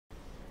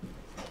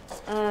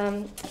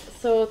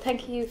So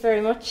thank you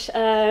very much.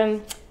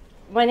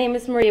 My name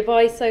is Maria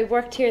Boyce. I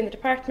worked here in the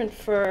department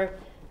for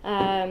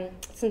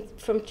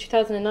from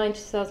 2009 to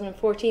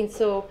 2014,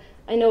 so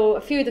I know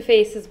a few of the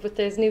faces, but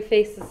there's new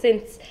faces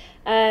since.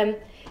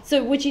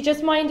 So would you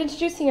just mind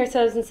introducing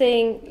yourselves and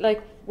saying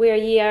like where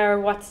you are,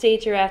 what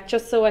stage you're at,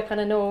 just so I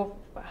kind of know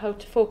how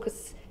to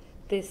focus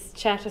this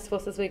chat, I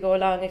suppose, as we go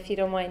along, if you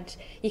don't mind.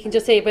 You can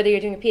just say whether you're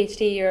doing a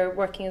PhD or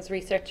working as a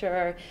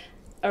researcher,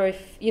 or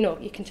if, you know,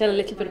 you can tell a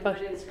little bit about...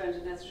 My name is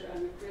Brenda Nestor.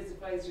 I'm a careers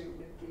advisor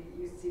with the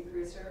UC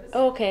Career Service.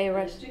 Okay, right.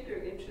 I have a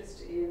particular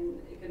interest in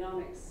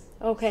economics.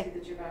 Okay. I see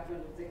that your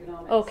background is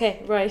economics.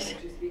 Okay, right.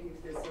 And you're speaking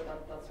to this, so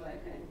that's why I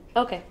came.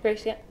 Okay,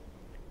 great, yeah.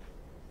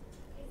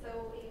 So,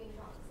 Amy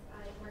Fox,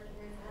 I'm working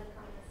as a health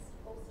economist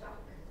postdoc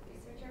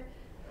researcher.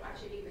 I'm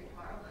actually leaving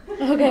tomorrow.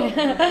 Okay.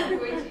 I'm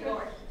going to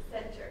York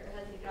Centre for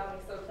Health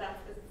Economics, so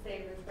that's the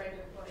same as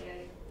Brenda, but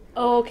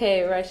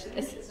Okay, right.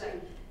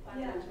 interesting.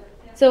 Yeah.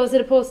 So is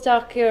it a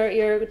postdoc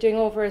you're doing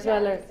over as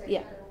well? Or? research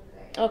Yeah. fellow over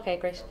there. Okay,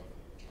 great.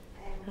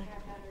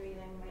 reading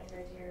my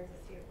third year as a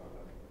SEER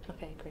program.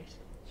 Okay, great.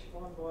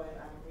 Siobhan Boyle,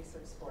 I'm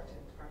research support in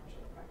Department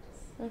of Practice.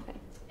 Okay.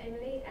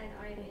 Emily, and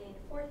I'm in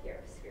fourth year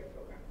of SEER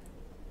program.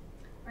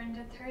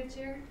 Brenda, third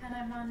year, and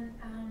I'm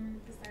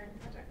on the SIREN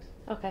project.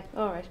 Okay,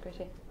 all right, great.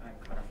 Yeah. I'm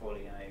Conor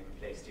Foley and I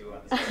replaced you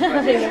on the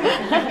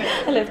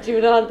project. I left you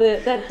with all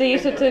that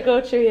data to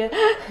go through, yeah.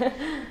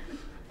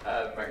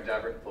 Martin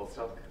Dabber,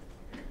 postdoc.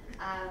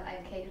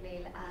 I'm Kate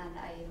O'Neill and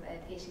I'm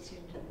a PhD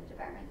student in the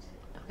department.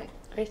 Okay,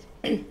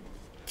 great.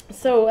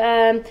 So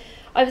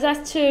I was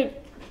asked to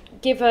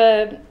give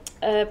a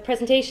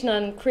presentation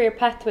on career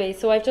pathways.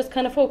 So I've just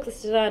kind of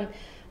focused it on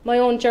my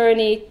own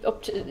journey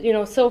up to, you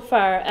know, so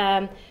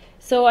far.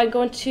 So I'm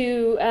going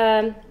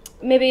to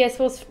maybe, I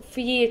suppose,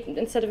 for you,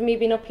 instead of me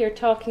being up here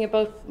talking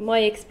about my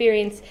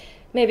experience,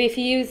 maybe if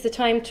you use the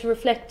time to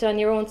reflect on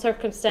your own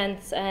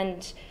circumstance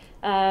and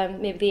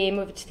maybe the aim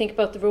of it to think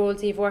about the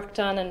roles you've worked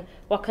on and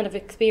what kind of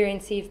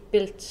experience you've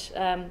built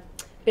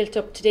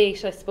up to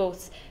date, I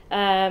suppose.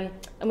 And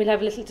we'll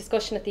have a little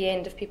discussion at the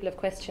end if people have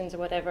questions or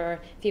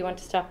whatever. If you want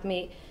to stop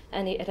me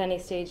at any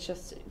stage,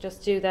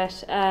 just do that.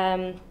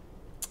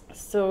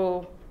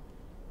 So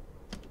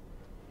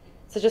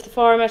just the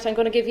format. I'm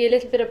going to give you a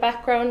little bit of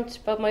background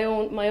about my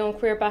own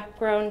career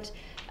background.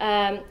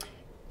 I'll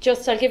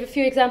give a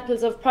few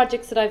examples of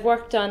projects that I've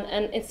worked on,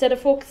 and instead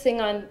of focusing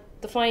on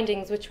the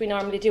findings, which we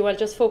normally do, I'll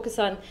just focus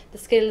on the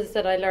skills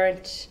that I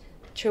learned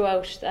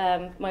throughout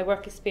my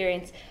work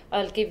experience.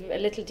 I'll give a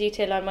little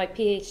detail on my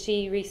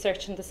PhD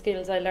research and the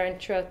skills I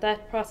learned throughout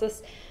that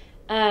process.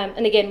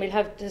 And again, we'll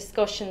have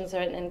discussions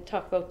and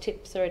talk about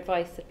tips or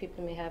advice that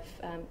people may have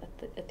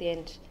at the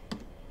end.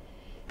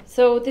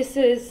 So this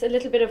is a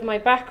little bit of my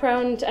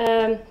background.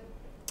 I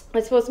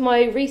suppose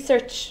my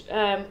research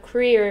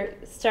career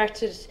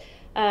started,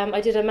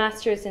 I did a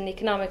master's in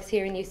economics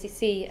here in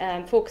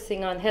UCC,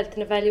 focusing on health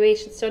and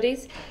evaluation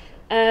studies.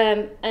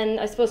 And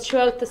I suppose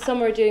throughout the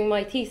summer doing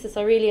my thesis,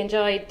 I really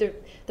enjoyed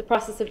the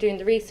process of doing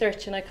the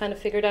research, and I kind of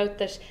figured out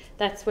that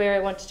that's where I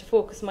wanted to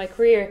focus my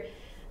career.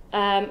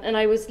 And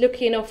I was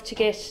lucky enough to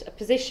get a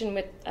position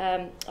with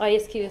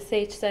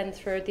ISQSH, stands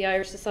for the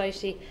Irish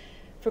Society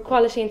for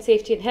Quality and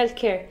Safety in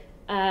Healthcare.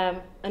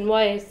 And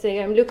why I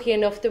say I'm lucky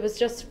enough, there was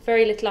just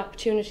very little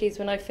opportunities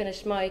when I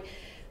finished my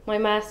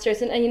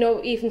master's, and you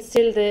know, even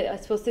still, I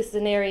suppose this is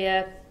an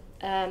area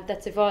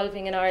that's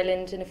evolving in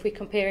Ireland, and if we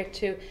compare it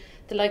to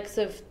the likes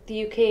of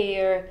the UK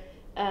or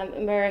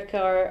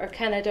America or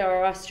Canada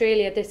or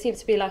Australia, there seems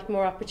to be a lot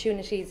more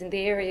opportunities in the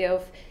area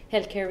of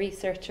healthcare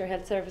research or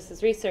health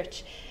services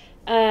research.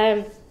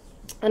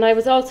 And I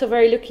was also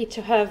very lucky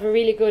to have a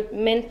really good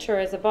mentor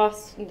as a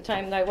boss in the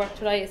time that I worked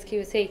with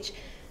ISQSH,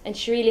 and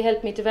she really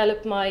helped me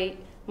develop my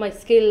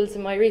skills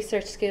and my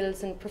research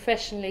skills, and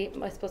professionally,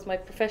 I suppose, my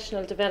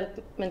professional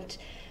development.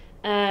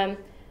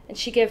 And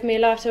she gave me a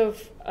lot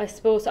of, I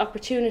suppose,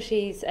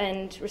 opportunities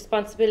and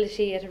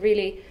responsibility at a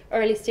really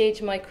early stage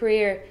in my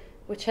career,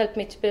 which helped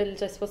me to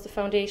build, I suppose, the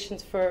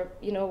foundations for,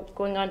 you know,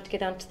 going on to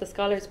get onto the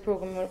Scholars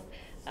Programme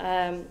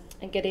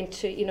and get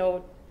into, you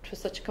know, it was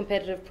such a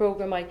competitive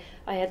programme. I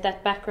had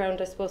that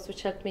background, I suppose,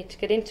 which helped me to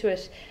get into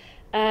it.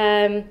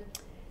 And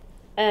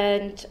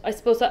I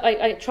suppose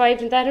I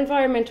thrived in that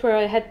environment where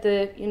I had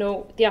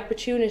the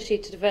opportunity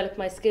to develop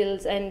my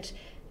skills and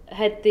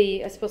had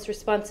the, I suppose,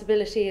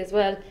 responsibility as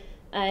well.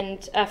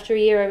 And after a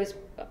year, I was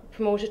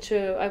promoted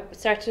I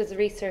started as a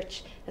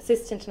research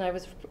assistant and I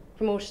was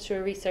promoted to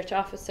a research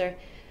officer.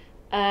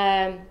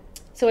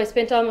 So I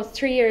spent almost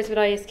 3 years with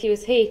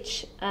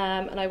ISQSH,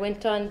 and I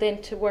went on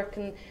then to work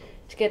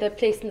to get a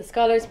place in the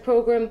Scholars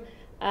Programme.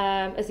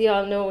 As you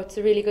all know, it's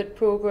a really good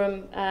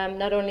programme.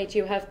 Not only do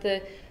you have the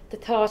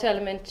thought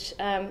element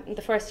in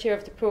the first year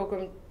of the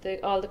programme,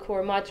 all the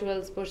core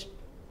modules, but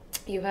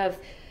you have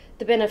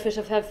the benefit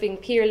of having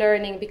peer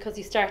learning, because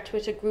you start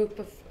with a group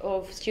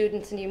of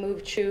students and you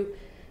move through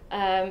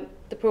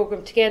the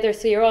programme together.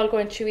 So you're all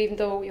going through, even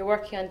though you're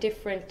working on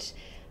different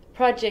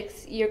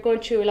projects, you're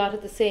going through a lot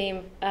of the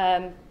same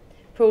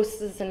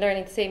processes and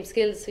learning the same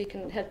skills, so you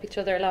can help each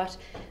other a lot.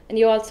 And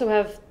you also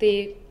have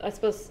the, I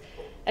suppose,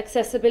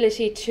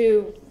 accessibility to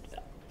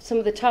some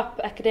of the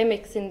top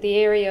academics in the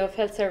area of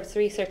health service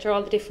research, or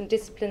all the different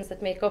disciplines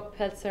that make up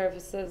health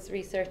services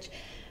research,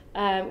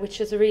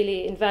 which is a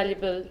really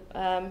invaluable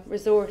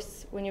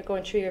resource when you're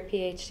going through your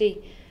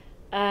PhD.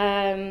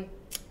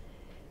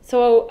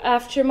 So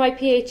after my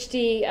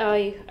PhD,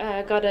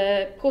 I got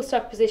a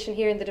postdoc position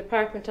here in the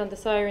department on the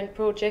SIREN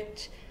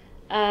project.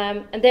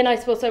 And then I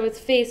suppose I was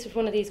faced with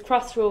one of these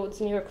crossroads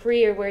in your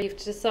career where you have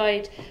to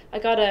decide. I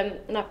got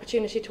an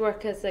opportunity to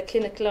work as a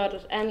Clinical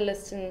Audit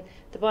Analyst in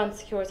the Bon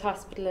Secours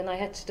Hospital, and I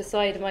had to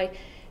decide, am I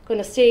going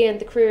to stay in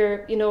the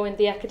career, you know, in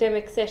the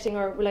academic setting,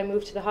 or will I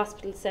move to the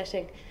hospital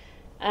setting?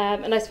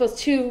 And I suppose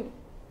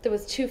there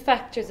was two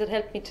factors that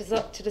helped me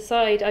to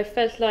decide. I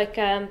felt like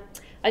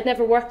I'd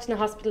never worked in a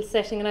hospital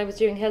setting, and I was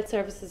doing health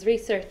services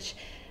research,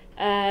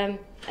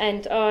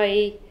 and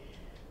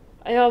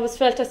I always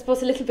felt, I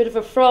suppose, a little bit of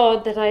a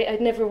fraud that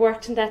I'd never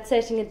worked in that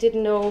setting and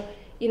didn't know,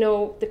 you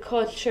know, the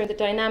culture and the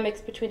dynamics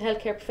between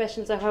healthcare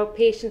professionals, or how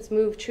patients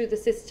move through the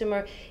system,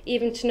 or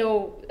even to know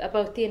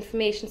about the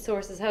information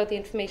sources, how the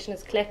information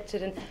is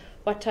collected, and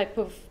what type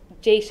of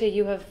data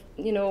you have,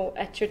 you know,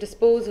 at your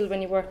disposal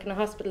when you work in a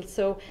hospital.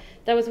 So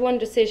that was one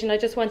decision. I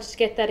just wanted to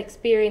get that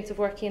experience of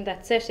working in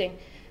that setting.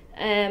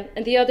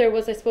 And the other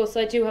was, I suppose,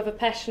 I do have a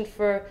passion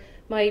for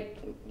my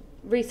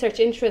research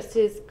interest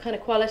is kind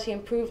of quality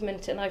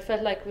improvement, and I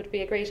felt like it would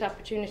be a great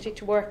opportunity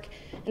to work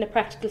in a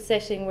practical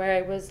setting where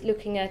I was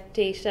looking at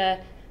data.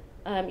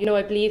 You know,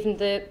 I believe in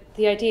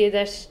the idea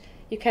that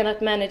you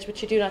cannot manage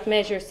what you do not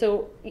measure.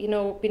 So, you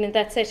know, being in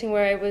that setting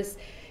where I was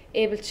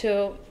able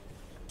to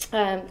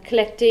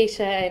collect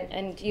data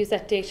and use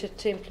that data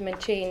to implement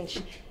change.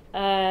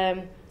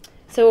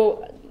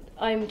 So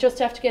I'm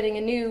just after getting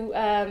a new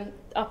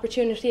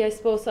opportunity, I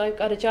suppose. I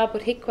got a job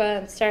with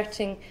HIQA. I'm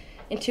starting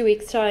in 2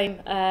 weeks' time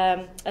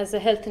as a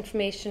Health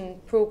Information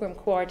Programme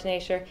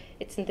Coordinator.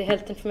 It's in the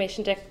Health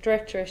Information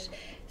Directorate.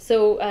 So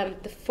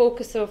the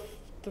focus of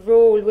the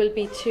role will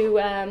be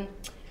to,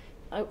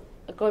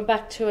 going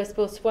back to, I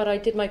suppose, what I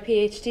did my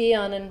PhD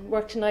on and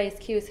worked in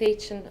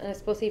ISQSH and I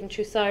suppose even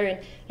through SIREN,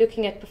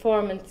 looking at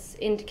performance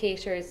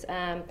indicators.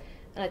 And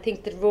I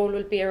think the role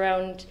will be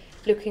around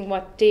looking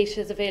what data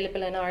is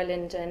available in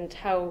Ireland and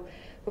how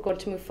we're going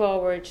to move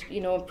forward,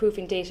 you know,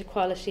 improving data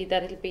quality,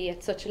 that it'll be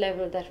at such a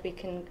level that we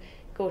can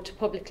go to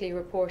publicly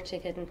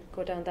reporting and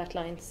go down that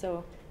line.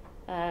 So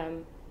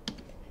so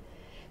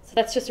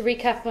that's just a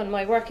recap on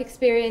my work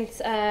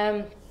experience.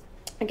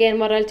 Again,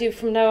 what I'll do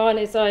from now on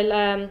is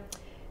I'll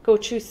go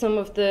through some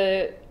of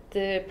the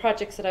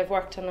projects that I've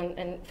worked on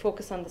and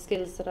focus on the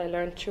skills that I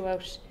learned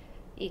throughout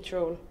each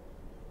role.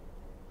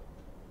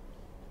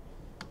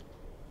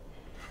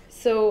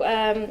 So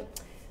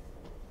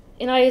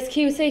in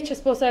ISQSH, I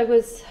suppose I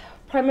was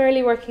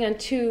primarily working on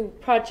two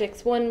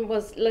projects. One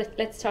was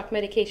Let's Talk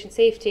Medication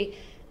Safety,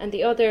 and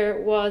the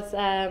other was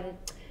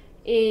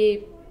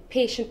a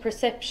patient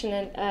perception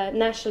and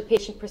national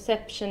patient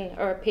perception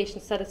or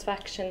patient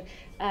satisfaction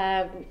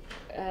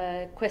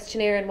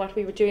questionnaire. And what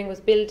we were doing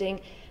was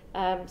building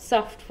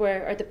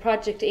software, or the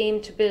project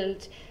aimed to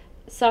build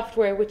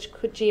software which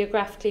could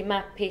geographically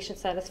map patient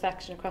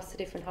satisfaction across the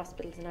different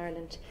hospitals in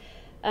Ireland.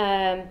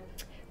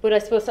 But I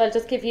suppose I'll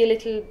just give you a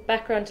little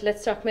background to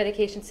Let's Talk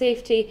Medication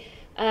Safety.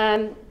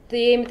 The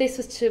aim of this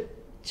was to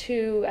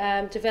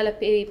develop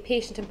a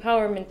patient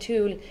empowerment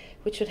tool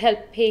which would help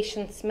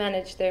patients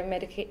manage their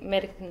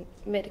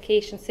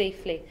medication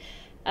safely.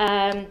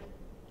 And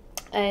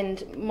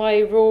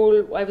my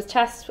role, I was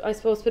tasked, I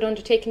suppose, with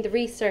undertaking the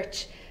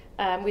research.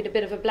 We had a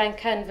bit of a blank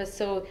canvas,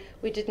 so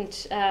we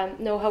didn't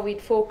know how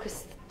we'd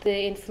focus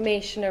the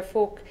information or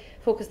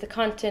focus the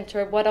content,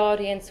 or what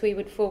audience we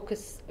would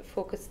focus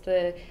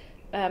the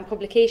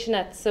publication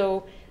at.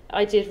 So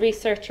I did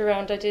research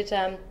around, I did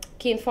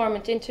key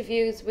informant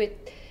interviews with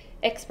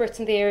experts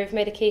in the area of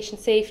medication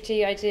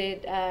safety. I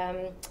did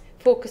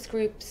focus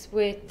groups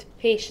with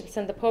patients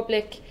and the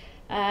public,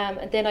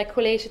 and then I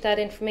collated that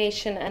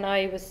information, and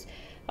I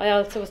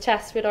also was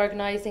tasked with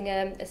organising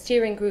a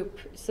steering group.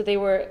 So they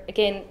were,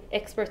 again,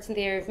 experts in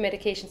the area of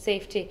medication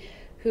safety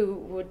who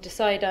would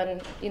decide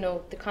on, you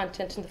know, the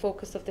content and the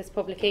focus of this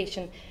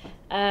publication.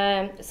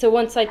 So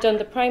once I'd done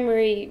the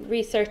primary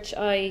research,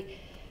 I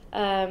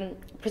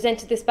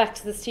presented this back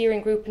to the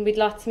steering group, and we had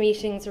lots of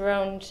meetings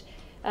around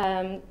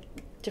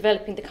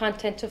developing the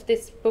content of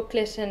this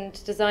booklet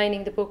and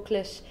designing the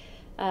booklet.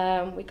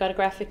 We got a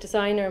graphic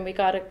designer and we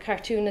got a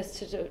cartoonist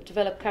to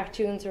develop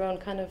cartoons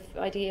around kind of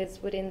ideas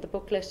within the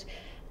booklet.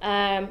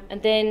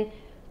 And then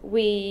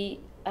we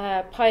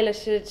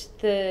piloted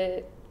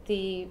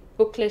the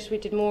booklet. We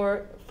did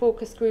more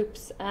focus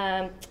groups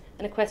and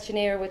a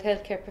questionnaire with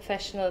healthcare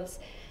professionals,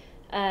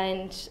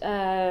 and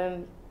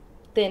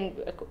then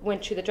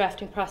went through the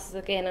drafting process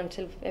again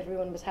until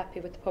everyone was happy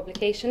with the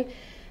publication.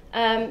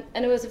 And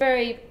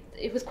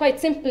it was quite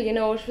simple, you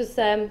know. It was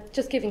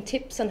just giving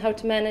tips on how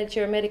to manage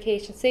your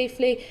medication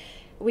safely.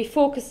 We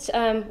focused,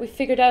 we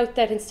figured out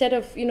that instead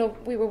of, you know,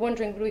 we were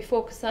wondering, would we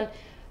focus on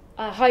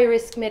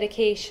high-risk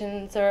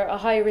medications or a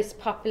high-risk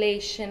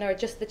population or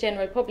just the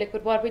general public.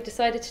 But what we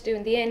decided to do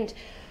in the end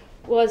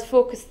was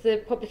focus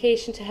the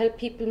publication to help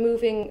people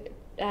moving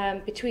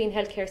between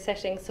healthcare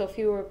settings. So if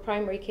you were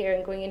primary care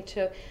and going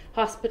into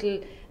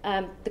hospital,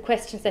 the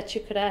questions that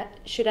you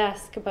should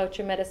ask about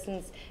your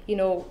medicines, you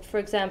know, for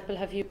example,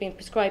 have you been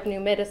prescribed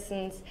new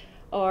medicines,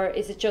 or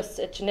is it just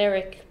a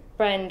generic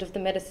brand of the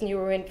medicine you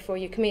were in before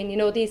you come in, you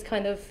know, these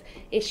kind of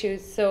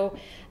issues. So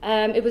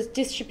it was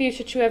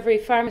distributed to every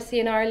pharmacy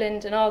in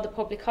Ireland and all the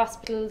public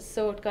hospitals,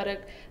 so it got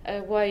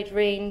a wide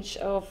range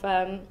of,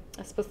 I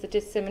suppose the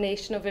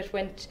dissemination of it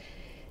went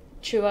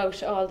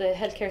throughout all the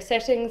healthcare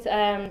settings.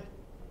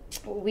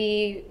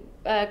 We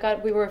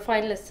were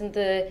finalists in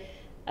the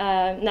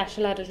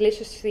National Adult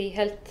Literacy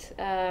Health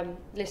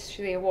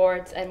Literacy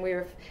Awards, and we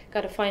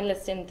got a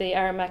finalist in the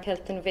Armagh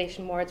Health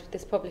Innovation Awards with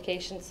this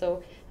publication.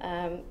 So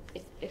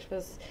it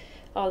was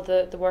all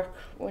the work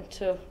went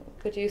to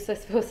good use, I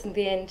suppose, in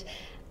the end.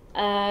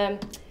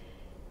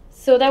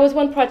 So that was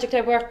one project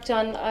I worked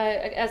on.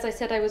 As I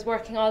said, I was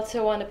working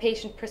also on a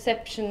patient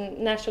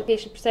perception, national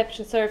patient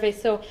perception survey.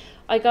 So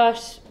I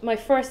got my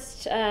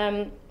first,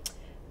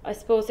 I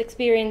suppose,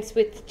 experience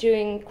with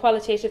doing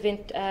qualitative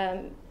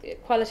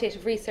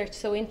research,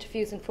 so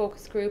interviews and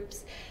focus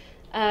groups.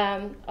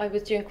 I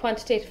was doing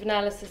quantitative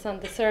analysis on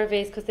the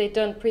surveys because they'd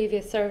done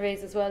previous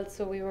surveys as well,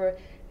 so we were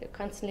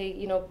constantly,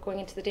 you know, going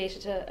into the data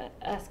to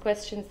ask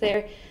questions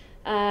there.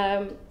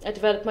 I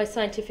developed my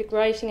scientific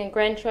writing and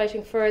grant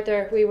writing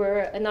further. We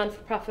were a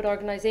non-for-profit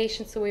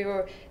organisation, so we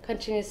were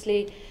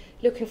continuously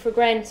looking for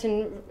grants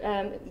in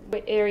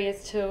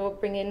areas to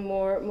bring in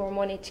more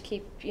money to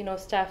keep, you know,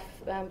 staff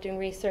doing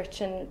research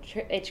and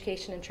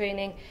education and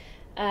training.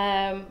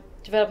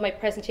 Developed my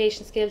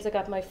presentation skills. I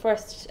got my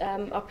first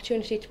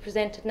opportunity to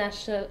present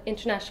at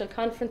international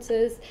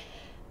conferences.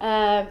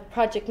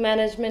 Project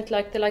management,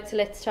 like the likes of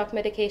Let's Talk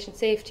Medication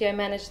Safety, I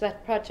managed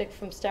that project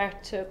from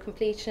start to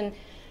completion.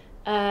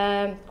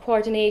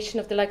 Coordination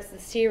of the likes of the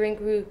SIREN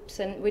groups,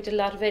 and we did a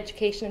lot of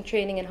education and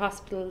training in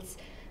hospitals.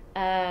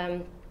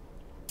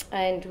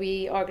 And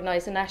we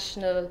organised a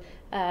national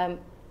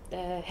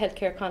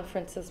healthcare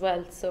conference as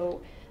well.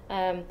 So,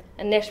 and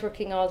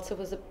networking also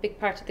was a big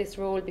part of this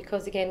role,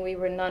 because again we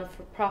were a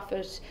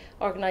non-for-profit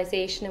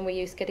organisation and we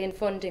used to get in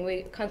funding.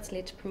 We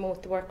constantly to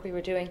promote the work we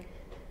were doing.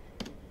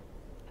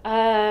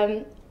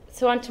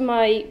 So on to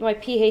my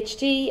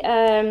PhD.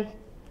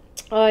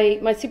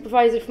 My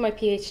supervisor for my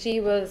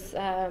PhD was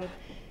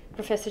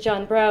Professor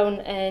John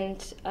Brown,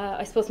 and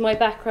I suppose my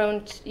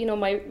background, you know,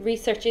 my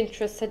research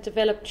interests had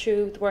developed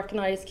through the work in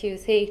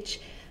ISQSH.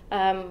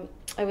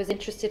 I was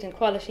interested in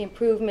quality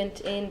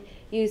improvement, in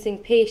using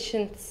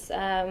patient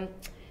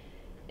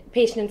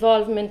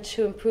involvement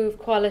to improve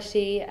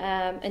quality,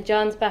 and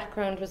John's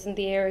background was in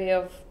the area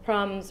of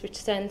PROMs, which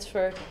stands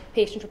for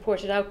Patient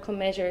Reported Outcome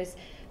Measures.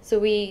 So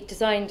we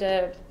designed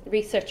a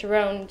research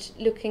around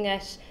looking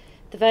at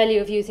the value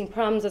of using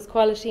PROMs as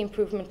quality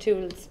improvement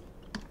tools.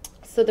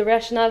 So the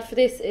rationale for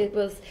this, it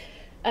was,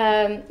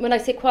 when I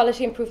say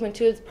quality improvement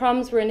tools,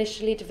 PROMs were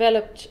initially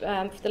developed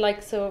for the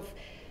likes of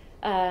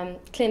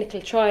clinical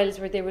trials,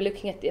 where they were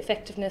looking at the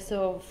effectiveness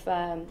of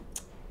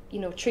you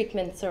know,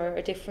 treatments or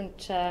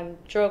different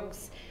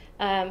drugs.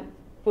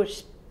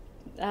 But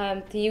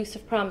the use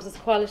of PROMs as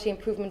quality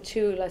improvement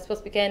tool, I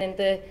suppose, began in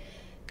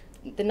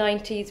the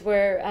 90s,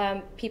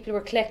 where people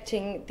were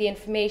collecting the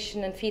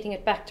information and feeding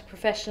it back to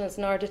professionals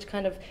in order to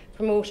kind of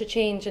promote a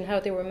change in how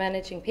they were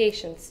managing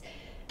patients.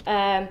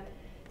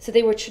 So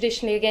they were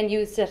traditionally, again,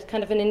 used at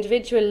kind of an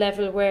individual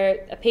level,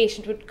 where a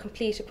patient would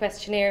complete a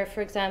questionnaire,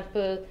 for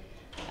example,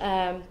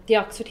 the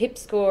Oxford HIP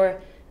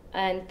score,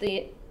 and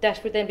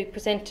that would then be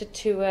presented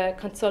to a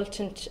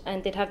consultant,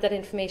 and they'd have that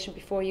information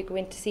before you go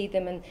in to see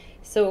them, and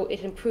so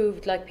it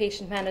improved like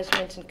patient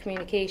management and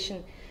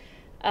communication.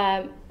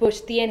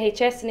 But the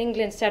NHS in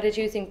England started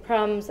using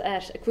PROMs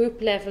at a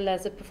group level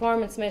as a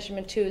performance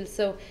measurement tool.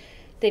 So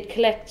they'd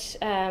collect,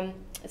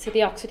 say,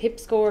 the Oxford HIP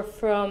score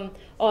from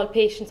all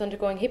patients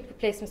undergoing hip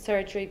replacement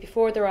surgery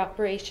before their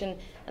operation,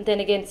 and then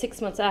again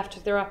 6 months after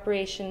their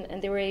operation,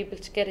 and they were able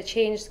to get a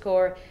change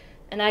score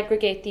and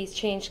aggregate these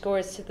change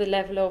scores to the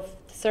level of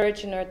the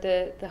surgeon or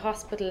the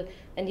hospital,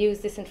 and use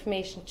this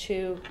information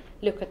to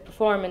look at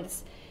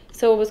performance.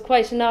 So it was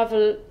quite a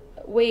novel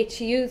way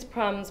to use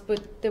PROMs,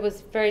 but there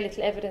was very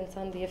little evidence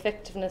on the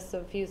effectiveness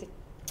of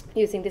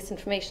using this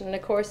information. And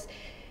of course,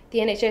 the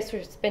NHS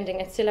were spending,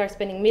 and still are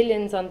spending,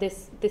 millions on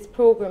this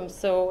programme.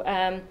 So,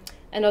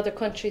 and other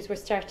countries were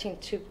starting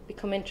to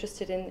become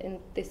interested in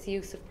this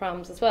use of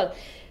PROMs as well.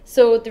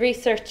 So the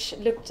research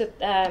looked at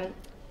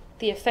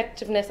the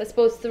effectiveness. I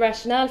suppose the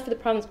rationale for the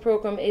PROMs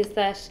programme is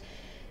that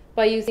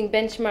by using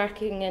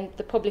benchmarking and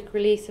the public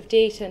release of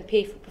data and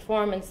pay for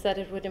performance, that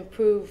it would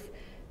improve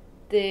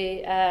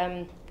the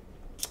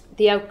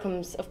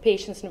outcomes of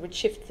patients, and it would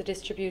shift the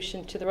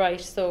distribution to the right,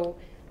 so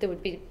there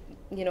would be,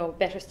 you know,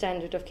 better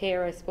standard of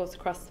care, I suppose,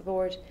 across the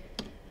board.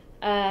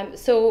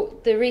 So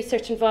the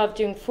research involved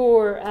doing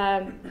 4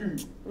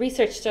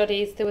 research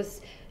studies. There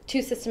was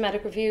 2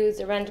 systematic reviews,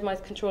 a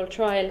randomised controlled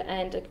trial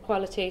and a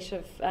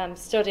qualitative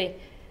study.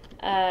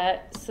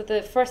 So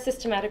the first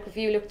systematic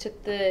review looked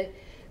at the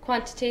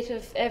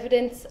quantitative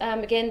evidence,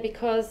 again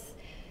because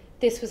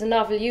this was a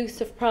novel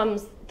use of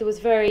PROMs. There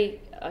was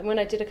when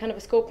I did a kind of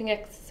a scoping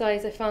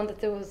exercise, I found that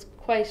there was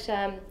quite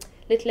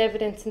little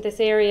evidence in this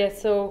area,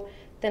 so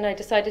then I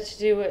decided to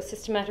do a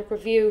systematic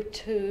review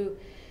to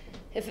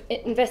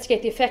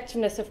investigate the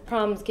effectiveness of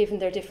PROMs given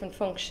their different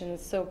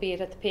functions, so be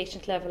it at the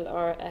patient level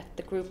or at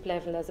the group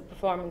level as a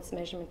performance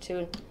measurement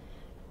tool.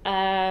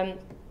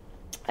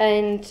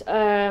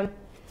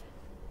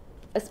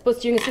 I suppose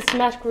doing a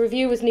systematic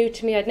review was new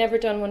to me. I'd never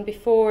done one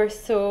before,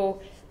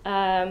 so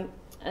and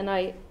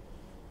I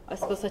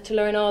suppose I had to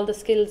learn all the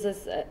skills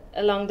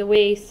along the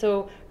way.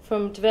 So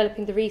from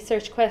developing the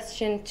research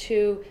question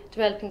to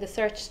developing the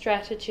search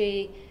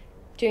strategy,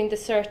 doing the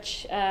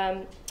search,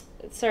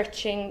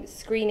 searching,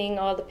 screening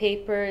all the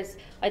papers,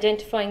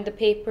 identifying the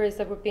papers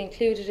that would be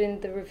included in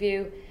the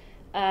review,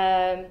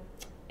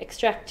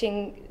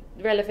 extracting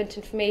relevant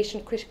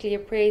information, critically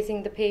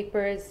appraising the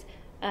papers,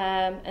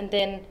 and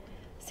then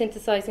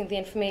synthesizing the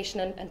information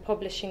and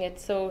publishing it.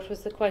 So it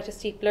was quite a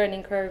steep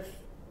learning curve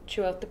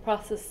throughout the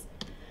process.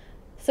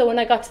 So when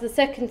I got to the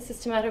second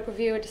systematic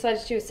review, I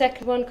decided to do a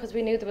second one because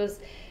we knew there was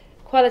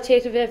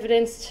qualitative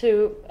evidence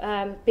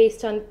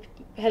based on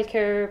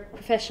healthcare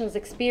professionals'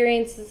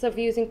 experiences of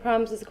using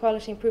PROMs as a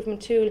quality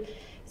improvement tool.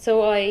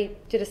 So I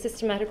did a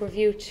systematic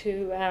review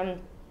to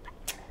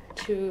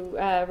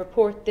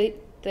report the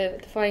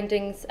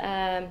findings.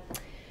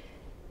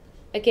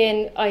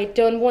 Again, I'd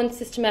done one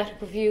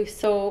systematic review,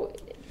 so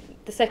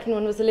the second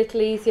one was a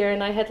little easier,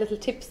 and I had little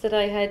tips that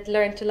I had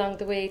learned along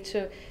the way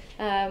to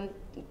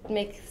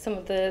make some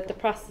of the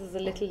processes a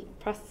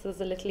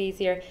little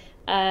easier.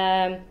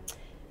 And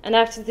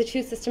after the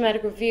 2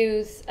 systematic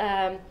reviews,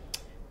 I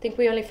think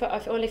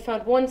I've only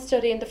found 1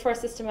 study in the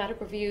first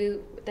systematic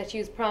review that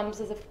used PROMs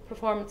as a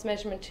performance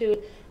measurement tool,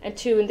 and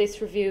 2 in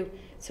this review.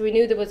 So we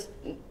knew there was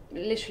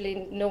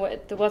literally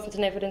there wasn't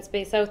an evidence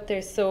base out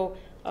there. So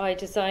I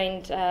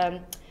designed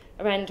a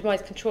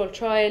randomised controlled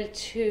trial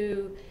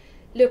to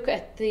look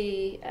at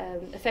the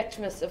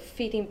effectiveness of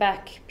feeding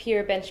back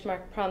peer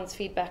benchmark PROMs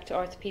feedback to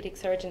orthopaedic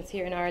surgeons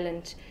here in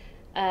Ireland.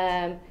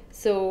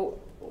 So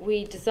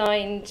we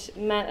designed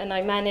and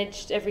I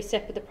managed every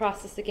step of the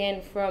process,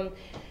 again from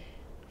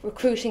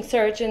recruiting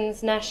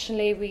surgeons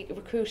nationally. We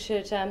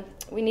recruited,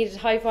 we needed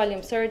high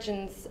volume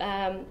surgeons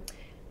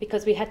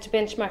because we had to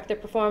benchmark their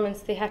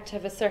performance. They had to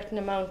have a certain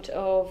amount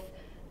of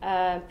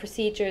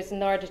procedures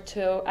in order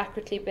to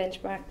accurately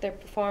benchmark their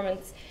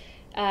performance.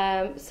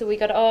 So we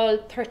got all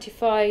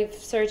 35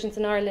 surgeons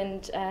in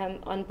Ireland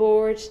on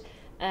board,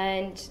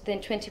 and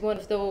then 21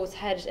 of those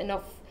had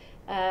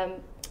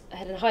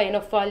high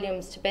enough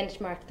volumes to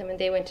benchmark them, and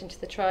they went into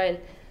the trial.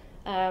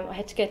 I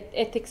had to get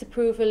ethics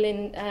approval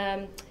in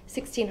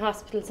 16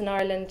 hospitals in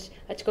Ireland.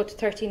 I had to go to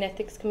 13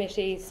 ethics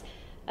committees.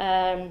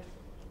 What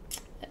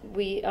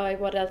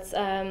else?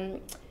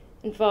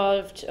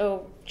 Involved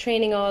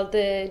training all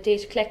the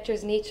data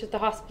collectors in each of the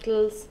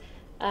hospitals,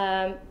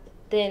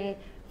 then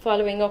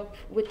following up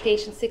with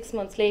patients 6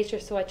 months later,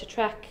 so I had to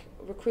track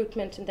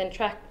recruitment and then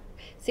track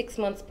 6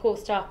 months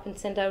post-op and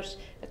send out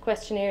a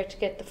questionnaire to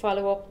get the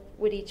follow-up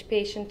with each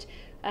patient.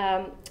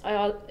 In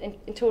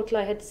total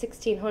I had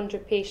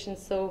 1,600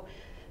 patients, so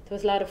there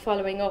was a lot of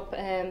following up.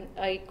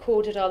 I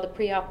coded all the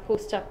pre-op,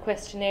 post-op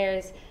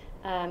questionnaires,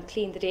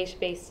 cleaned the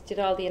database, did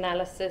all the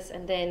analysis,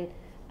 and then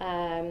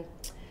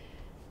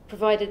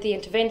provided the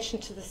intervention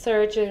to the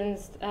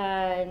surgeons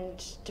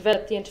and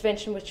developed the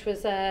intervention, which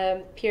was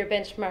a peer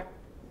benchmark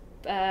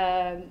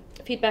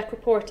feedback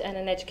report and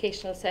an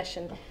educational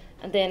session,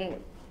 and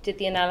then did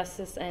the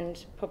analysis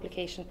and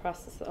publication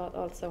process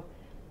also.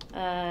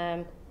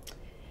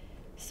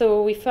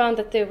 So we found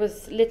that there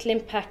was little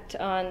impact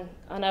on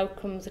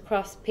outcomes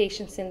across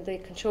patients in the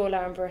control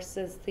arm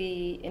versus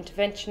the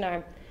intervention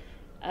arm.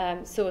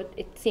 So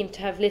it seemed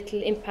to have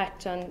little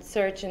impact on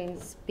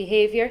surgeons'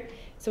 behaviour.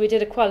 So we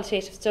did a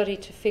qualitative study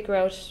to figure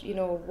out,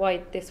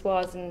 why this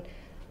was, and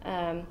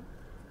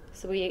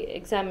so we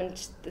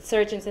examined the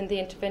surgeons in the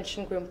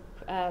intervention group,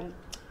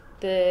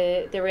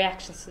 their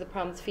reactions to the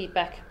PROMs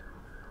feedback.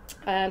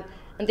 And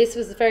this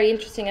was very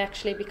interesting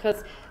actually,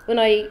 because when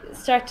I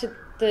started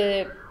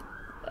the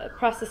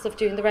process of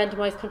doing the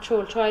randomised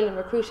controlled trial and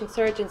recruiting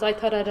surgeons, I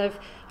thought I'd have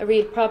a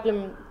real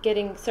problem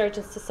getting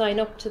surgeons to sign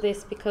up to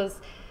this,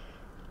 because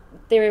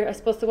I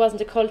suppose there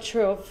wasn't a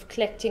culture of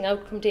collecting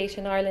outcome data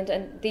in Ireland,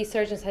 and these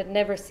surgeons had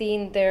never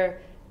seen their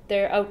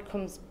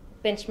outcomes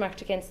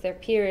benchmarked against their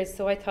peers,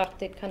 so I thought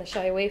they'd kind of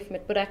shy away from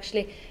it. But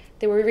actually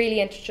they were really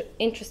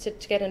interested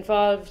to get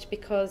involved,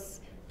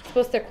 because I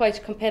suppose they're quite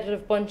a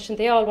competitive bunch and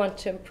they all want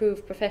to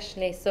improve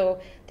professionally, so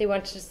they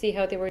wanted to see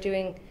how they were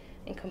doing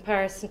in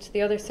comparison to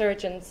the other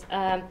surgeons.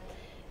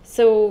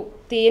 So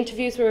the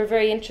interviews were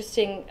very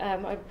interesting.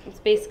 I was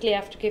basically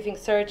after giving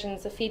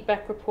surgeons a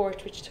feedback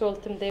report which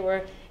told them they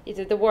were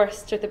either the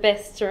worst or the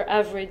best or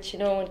average,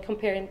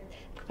 in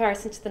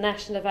comparison to the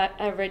national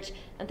average,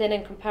 and then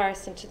in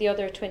comparison to the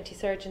other 20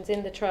 surgeons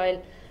in the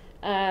trial.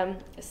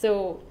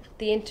 So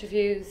the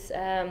interviews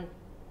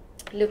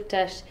looked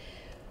at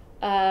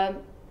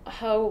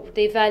how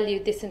they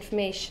valued this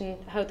information,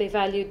 how they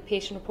valued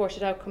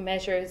patient-reported outcome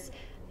measures,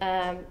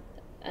 and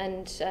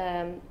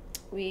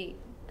the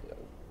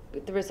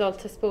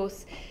result, I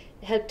suppose,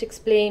 helped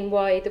explain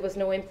why there was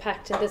no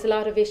impact. And there's a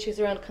lot of issues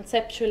around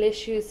conceptual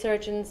issues.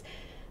 Surgeons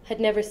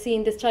had never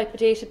seen this type of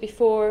data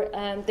before.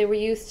 They were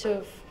used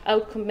to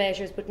outcome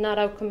measures, but not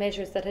outcome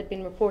measures that had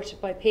been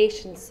reported by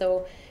patients.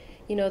 So,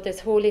 you know,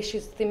 there's whole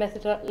issues, the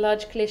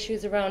methodological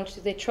issues around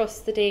do they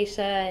trust the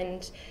data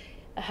and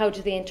how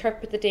do they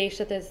interpret the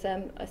data. There's,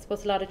 I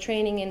suppose, a lot of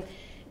training in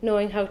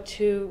knowing how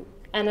to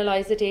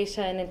analyse the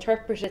data and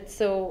interpret it.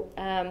 So,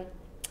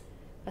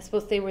 I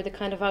suppose they were the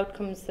kind of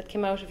outcomes that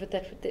came out of it,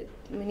 that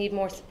we need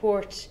more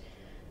support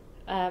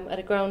at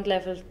a ground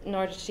level in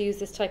order to use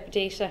this type of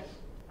data.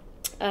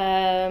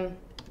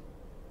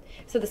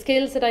 So the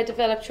skills that I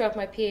developed throughout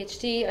my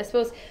PhD, I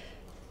suppose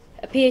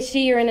a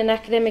PhD, you're in an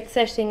academic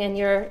setting and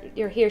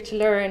you're here to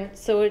learn.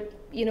 So,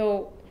 you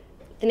know,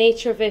 the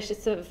nature of it,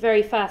 it's a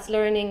very fast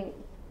learning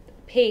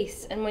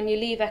pace. And when you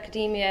leave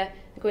academia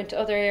and go into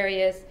other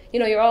areas, you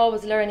know, you're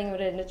always learning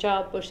within a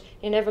job, but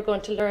you're never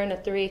going to learn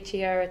at the rate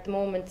you are at the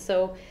moment.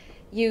 So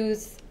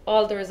use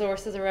all the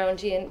resources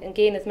around you and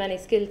gain as many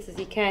skills as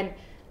you can.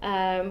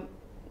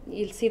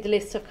 You'll see the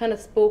list. I've kind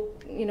of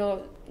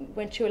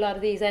went through a lot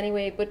of these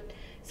anyway, but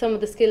some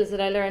of the skills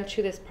that I learned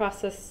through this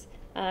process,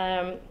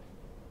 you'll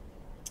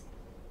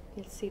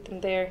see them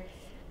there.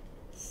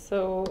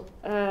 So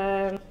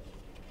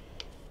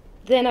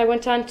then I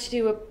went on to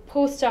do a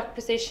postdoc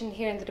position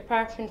here in the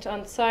department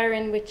on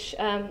SIREN, which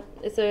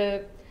is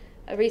a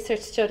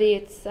research study.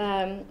 It's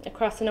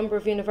across a number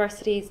of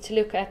universities to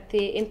look at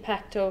the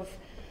impact of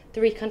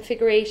the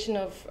reconfiguration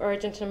of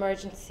urgent and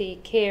emergency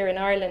care in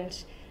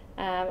Ireland.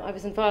 I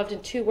was involved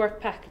in 2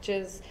 work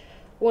packages,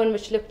 one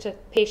which looked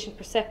at patient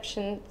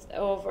perceptions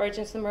of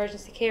urgent and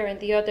emergency care, and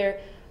the other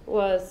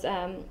was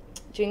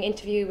doing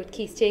interview with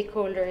key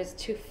stakeholders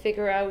to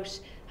figure out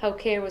how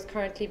care was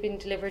currently being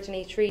delivered in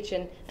each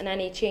region and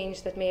any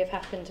change that may have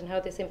happened and how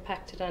this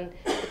impacted on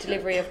the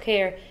delivery of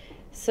care.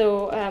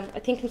 So I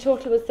think in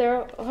total was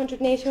there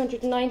 180,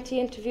 190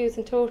 interviews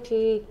in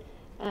total,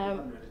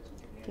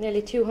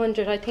 nearly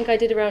 200. I think I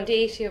did around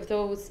 80 of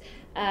those.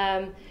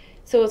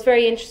 So it was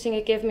very interesting.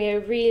 It gave me a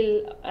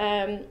real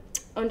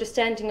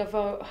understanding of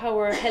how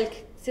our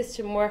health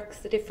system works,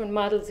 the different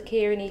models of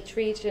care in each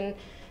region,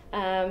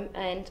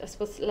 and I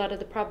suppose a lot of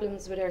the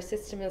problems with our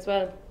system as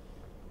well.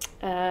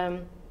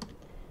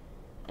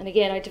 And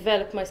again, I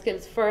developed my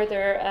skills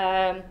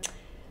further.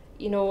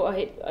 You know,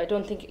 I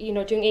don't think, you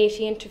know, doing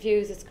 80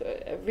 interviews is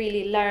a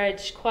really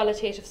large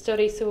qualitative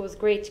study, so it was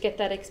great to get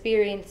that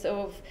experience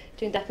of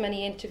doing that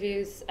many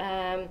interviews,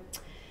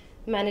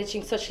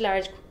 managing such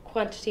large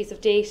quantities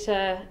of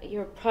data,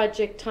 your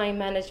project time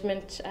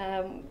management,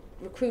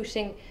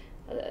 recruiting.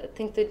 I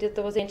think they did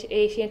those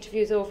 80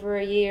 interviews over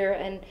a year,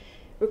 and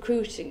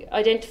recruiting,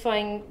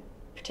 identifying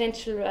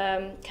potential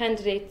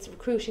candidates,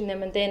 recruiting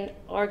them, and then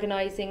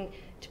organising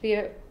to be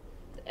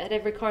at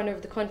every corner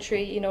of the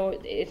country. You know,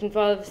 it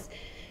involves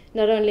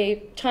not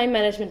only time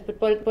management but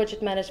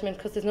budget management,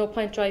 because there's no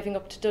point driving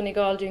up to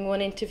Donegal doing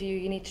one interview.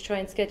 You need to try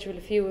and schedule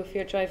a few if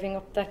you're driving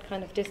up that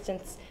kind of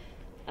distance.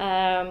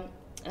 And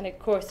of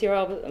course, you're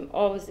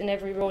always in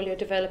every role you're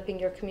developing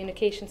your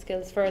communication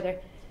skills further.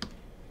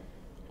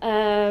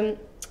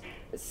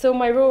 So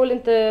my role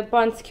in the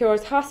Bon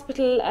Secours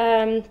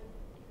Hospital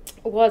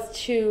was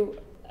to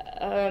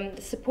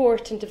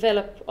support and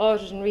develop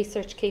audit and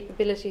research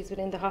capabilities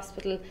within the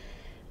hospital.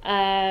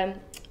 I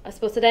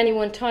suppose at any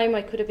one time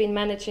I could have been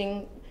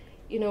managing,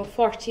 you know,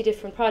 40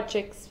 different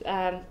projects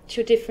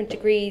to different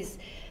degrees.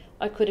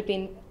 I could have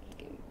been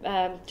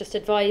just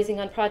advising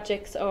on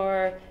projects,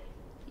 or,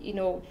 you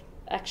know,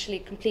 actually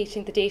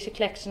completing the data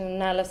collection and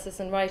analysis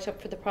and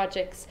write-up for the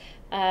projects.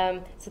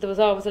 So there was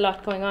always a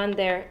lot going on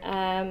there.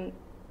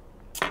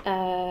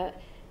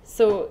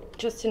 So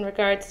just in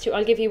regards to,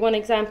 I'll give you one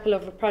example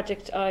of a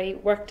project I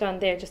worked on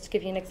there, just to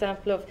give you an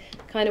example of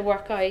kind of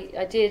work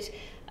I did.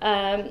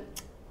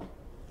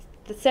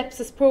 The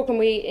sepsis program,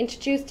 we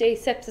introduced a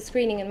sepsis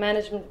screening and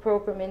management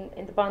program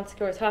in the Bon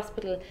Secours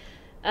Hospital.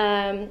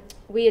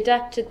 We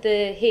adapted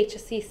the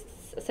HSC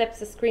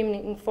sepsis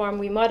screening form.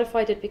 We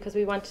modified it because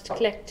we wanted to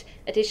collect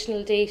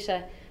additional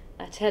data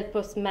to help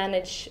us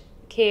manage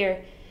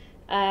care.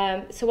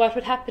 So what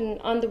would happen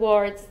on the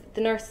wards,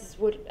 the nurses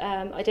would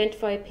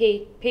identify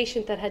a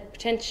patient that had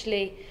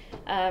potentially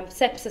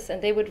sepsis,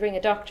 and they would ring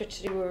a doctor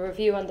to do a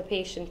review on the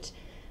patient.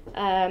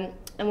 And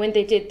when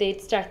they did,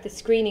 they'd start the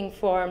screening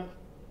form,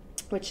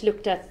 which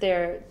looked at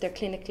their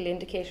clinical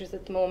indicators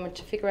at the moment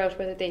to figure out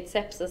whether they'd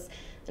sepsis.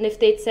 And if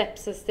they'd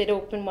sepsis, they'd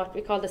open what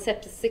we call the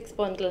sepsis 6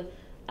 bundle.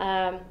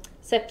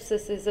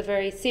 Sepsis is a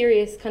very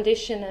serious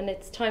condition and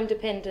it's time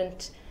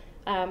dependent.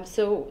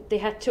 So they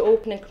had to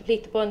open and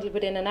complete the bundle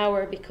within an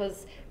hour,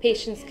 because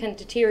patients can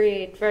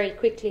deteriorate very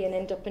quickly and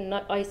end up in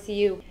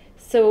ICU.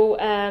 So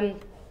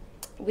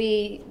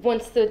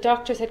once the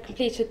doctors had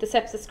completed the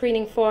sepsis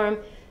screening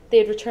form,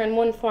 they'd return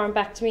one form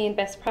back to me in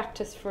best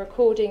practice for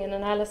coding and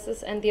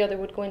analysis, and the other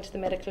would go into the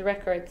medical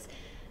records.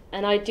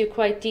 And I'd do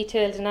quite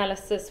detailed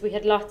analysis. We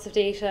had lots of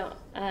data,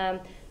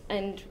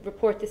 and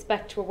report this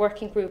back to a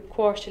working group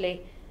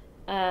quarterly,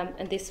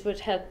 and this would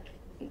help,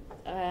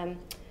 I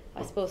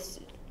suppose,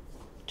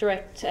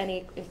 direct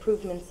any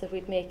improvements that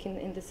we'd make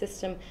in the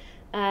system.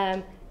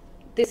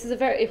 This is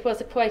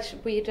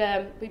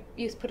we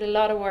used to put a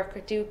lot of work,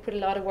 or do put a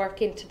lot of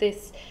work into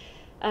this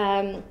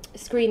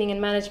screening and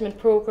management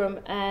programme,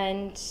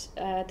 and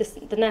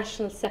the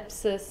National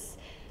Sepsis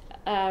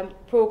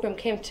programme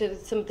came to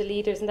some of the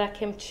leaders, and that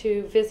came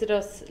to visit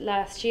us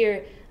last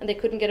year, and they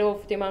couldn't get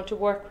over the amount of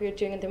work we were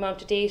doing and the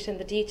amount of data and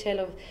the detail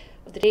of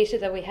the data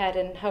that we had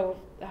and how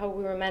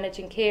we were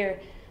managing care.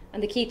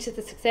 And the key to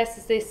the success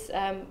of this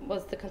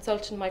was the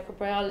consultant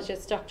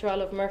microbiologist, Dr.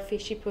 Olive Murphy.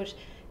 She put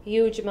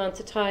huge amounts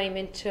of time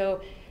into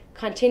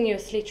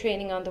continuously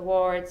training on the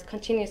wards,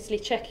 continuously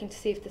checking to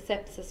see if the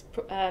sepsis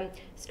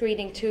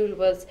screening tool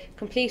was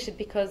completed,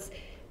 because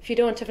if you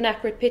don't have an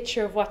accurate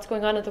picture of what's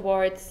going on in the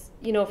wards,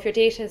 you know, if your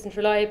data isn't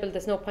reliable,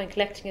 there's no point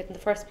collecting it in the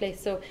first place.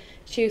 So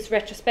she used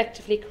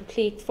retrospectively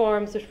complete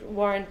forms that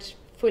weren't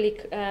fully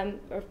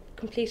or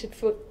completed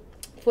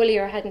fully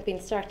or hadn't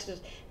been started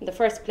in the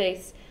first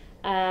place,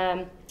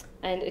 and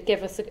it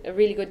gave us a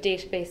really good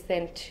database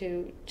then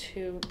to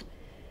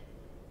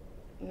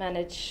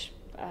manage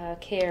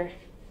care.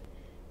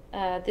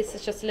 This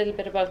is just a little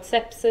bit about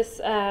sepsis.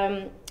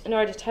 In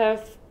order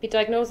to be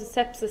diagnosed with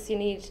sepsis, you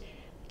need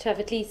to have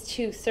at least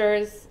 2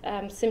 SIRS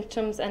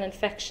symptoms and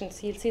infection.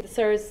 So you'll see the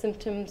SIRS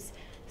symptoms.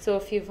 So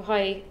if you have a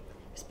high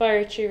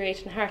respiratory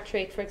rate and heart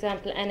rate, for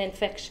example, and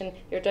infection,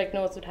 you're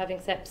diagnosed with having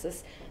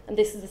sepsis. And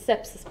this is a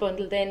sepsis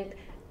bundle. Then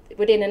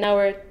within an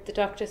hour, the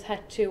doctors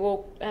had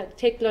to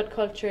take blood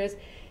cultures,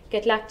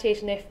 get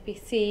lactate and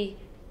FBC,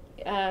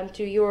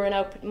 do urine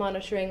output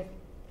monitoring,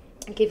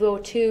 give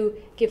O2,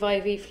 give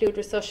IV fluid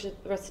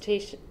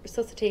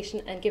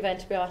resuscitation, and give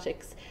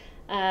antibiotics.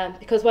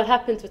 Because what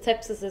happens with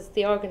sepsis is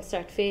the organs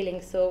start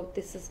failing, so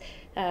this is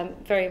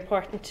very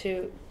important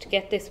to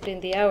get this within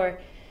the hour.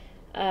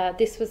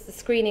 This was the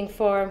screening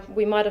form.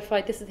 We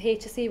modified, this is the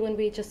HSE when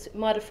we just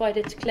modified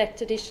it to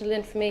collect additional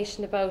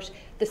information about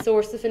the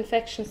source of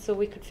infection, so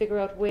we could figure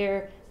out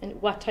where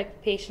and what type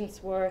of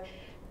patients were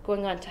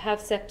going on to have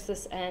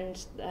sepsis,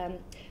 and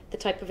the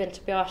type of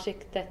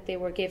antibiotic that they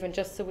were given,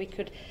 just so we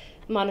could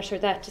monitor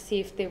that to see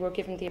if they were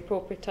given the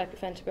appropriate type of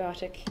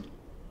antibiotic.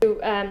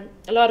 A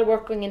lot of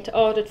work going into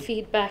audit,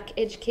 feedback,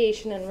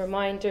 education and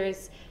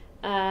reminders,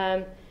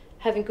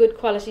 having good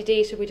quality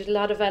data. We did a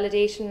lot of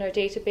validation in our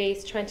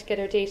database, trying to get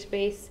our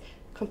database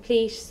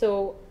complete,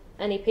 so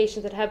any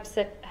patients that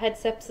had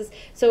sepsis.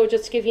 So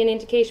just to give you an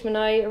indication, when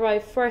I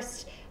arrived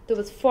first, there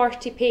was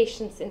 40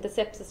 patients in the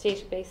sepsis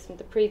database from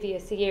the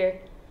previous year,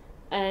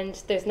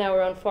 and there's now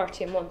around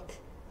 40 a month.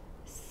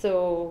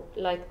 So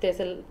like there's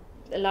a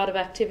lot of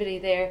activity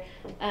there,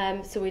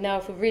 so we now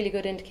have a really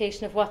good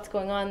indication of what's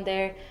going on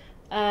there.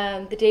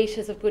 The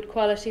data is of good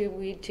quality.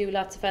 We do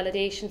lots of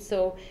validation,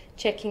 so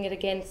checking it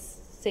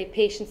against, say,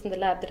 patients in the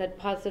lab that had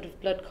positive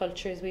blood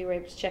cultures, we were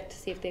able to check to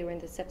see if they were in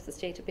the sepsis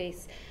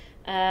database.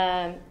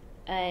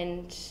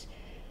 And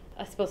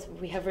I suppose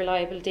we have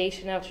reliable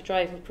data now to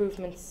drive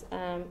improvements,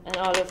 and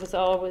Olive was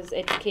always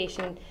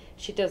education.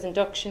 She does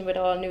induction with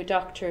all new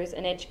doctors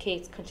and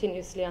educates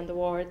continuously on the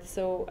ward,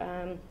 so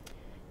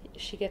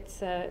she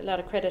gets a lot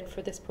of credit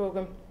for this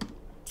programme.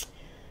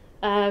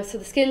 So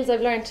the skills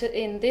I've learned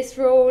in this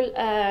role,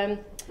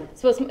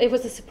 suppose it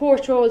was a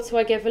support role, so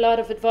I gave a lot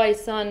of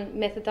advice on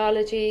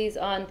methodologies,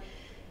 on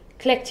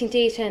collecting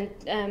data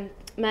and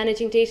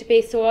managing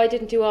database. So I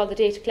didn't do all the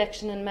data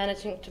collection and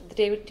managing the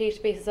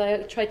databases.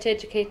 I tried to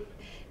educate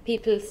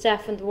people,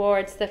 staff in the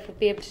wards that would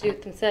be able to do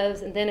it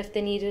themselves, and then if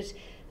they needed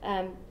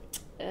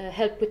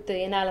help with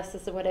the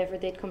analysis or whatever,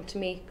 they'd come to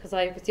me, because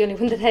I was the only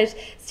one that had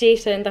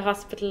data in the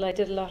hospital. I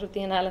did a lot of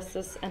the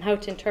analysis and how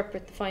to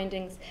interpret the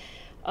findings.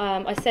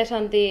 I sat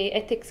on the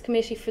ethics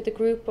committee for the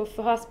group of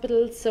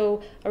hospitals,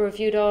 so I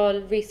reviewed all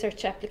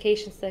research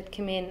applications that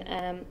came in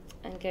and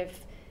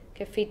gave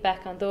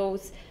feedback on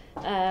those.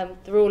 The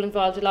role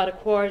involved a lot of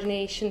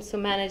coordination, so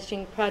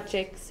managing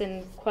projects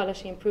and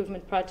quality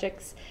improvement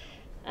projects,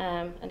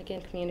 and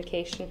again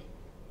communication.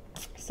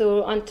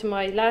 So on to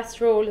my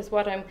last role is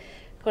what I'm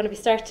going to be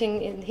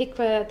starting in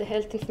HIQA, the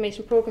Health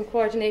Information Programme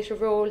Coordinator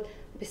role.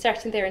 I'll be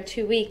starting there in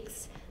 2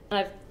 weeks.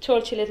 I've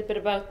told you a little bit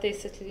about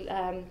this.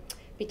 It'll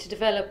be to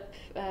develop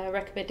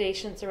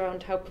recommendations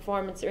around how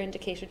performance or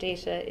indicator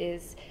data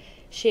is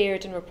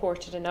shared and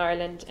reported in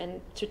Ireland, and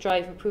to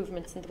drive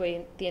improvements in the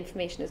way the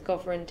information is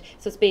governed.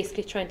 So it's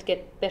basically trying to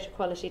get better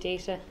quality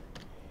data.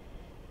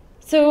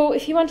 So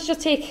if you want to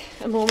just take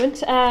a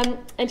moment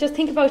and just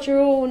think about your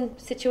own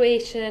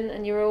situation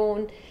and your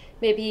own,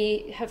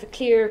 maybe have a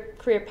clear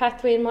career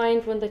pathway in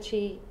mind, one that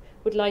you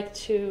would like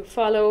to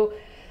follow.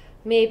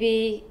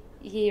 Maybe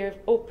you're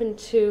open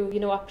to,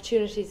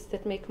 opportunities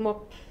that may come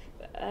up,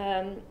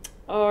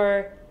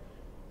 or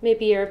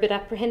maybe you're a bit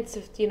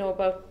apprehensive,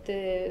 about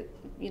the,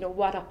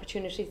 what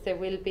opportunities there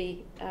will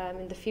be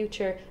in the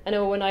future. I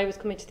know when I was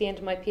coming to the end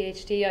of my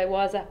PhD, I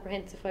was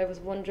apprehensive. I was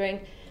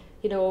wondering,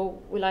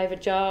 will I have a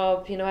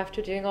job,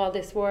 after doing all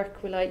this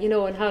work, will I,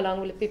 and how long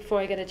will it be before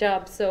I get a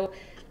job? So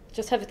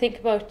just have a think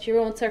about your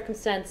own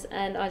circumstance,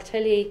 and I'll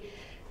tell you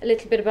a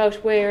little bit about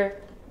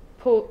where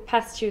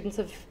past students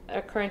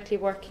are currently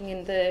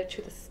working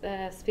through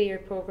the SPHERE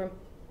programme.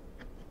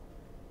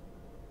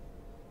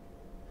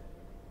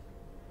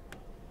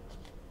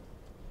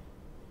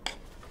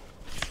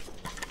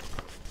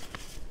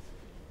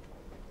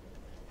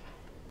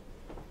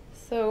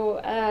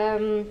 So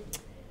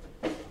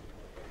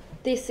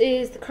this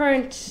is the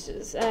current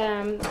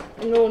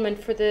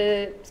enrolment for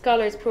the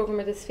Scholars Programme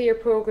or the SPHERE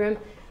programme.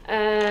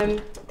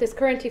 There's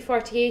currently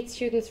 48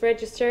 students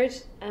registered.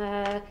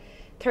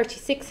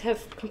 36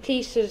 have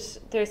completed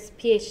their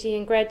PhD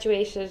and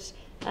graduated.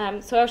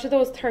 So out of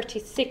those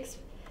 36,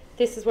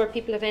 this is where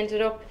people have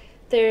ended up.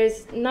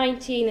 There's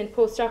 19 in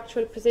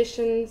postdoctoral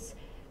positions.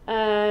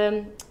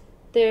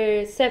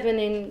 There's 7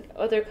 in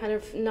other kind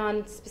of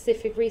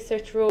non-specific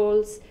research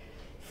roles.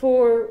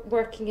 4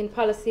 working in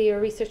policy or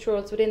research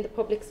roles within the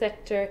public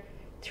sector,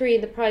 3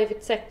 in the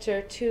private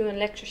sector, 2 in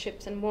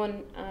lectureships, and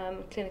 1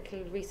 clinical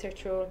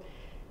research role.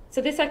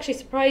 So this actually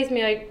surprised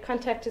me. I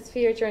contacted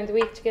SPHERE during the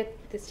week to get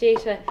this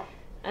data.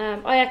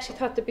 I actually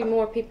thought there'd be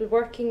more people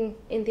working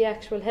in the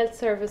actual health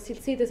service. You'll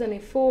see there's only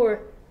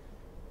 4.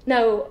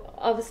 Now,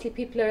 obviously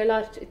people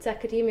are it's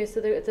academia, so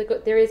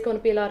there is going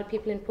to be a lot of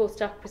people in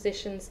postdoc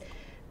positions.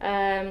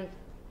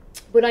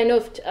 But I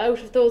know out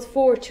of those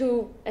 4,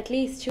 at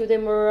least 2 of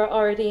them were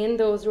already in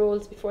those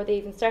roles before they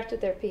even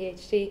started their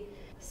PhD.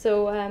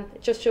 So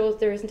it just shows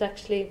there isn't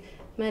actually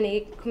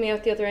many coming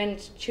out the other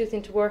end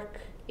choosing to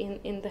work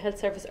in the health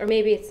service, or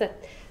maybe it's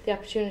that the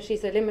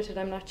opportunities are limited,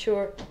 I'm not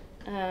sure.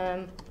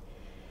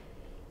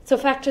 So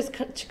factors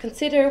to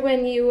consider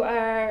when you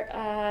are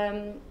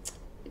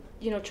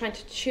trying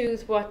to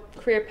choose what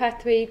career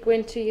pathway you go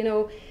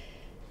into.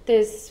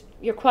 There's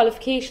your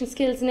qualification,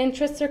 skills and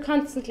interests are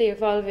constantly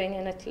evolving,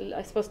 and it'll,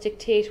 I suppose,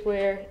 dictate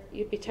where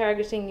you'd be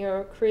targeting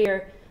your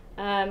career.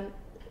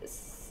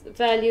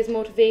 Values,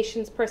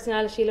 motivations,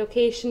 personality,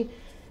 location,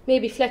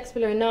 maybe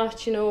flexible or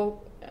not.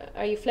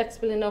 Are you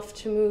flexible enough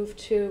to move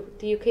to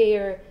the UK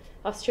or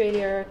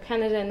Australia or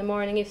Canada in the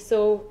morning? If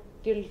so,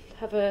 you'll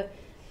have a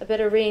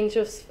better range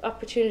of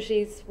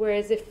opportunities,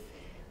 whereas if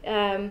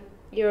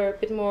you're a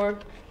bit more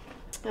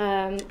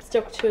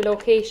stuck to a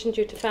location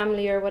due to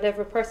family or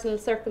whatever personal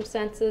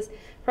circumstances,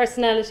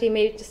 personality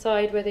may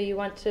decide whether you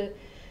want to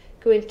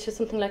go into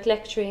something like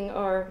lecturing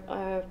or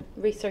a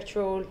research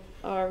role,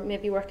 or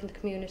maybe work in the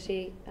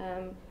community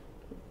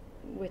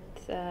with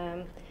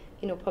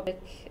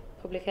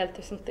public health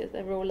or something,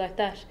 a role like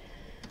that.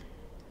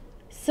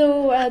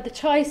 So the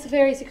choice of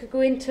areas you could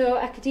go into: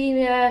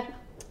 academia,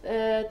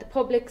 the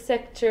public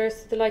sector,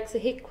 so the likes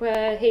of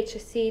HIQA,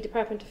 HSC,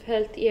 Department of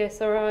Health,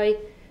 ESRI,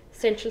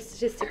 Central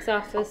Statistics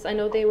Office. I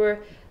know they were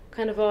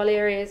kind of all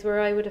areas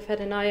where I would have had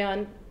an eye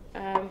on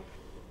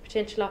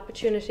potential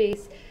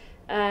opportunities.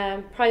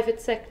 Private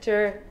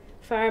sector,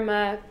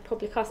 pharma,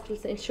 public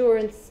hospitals,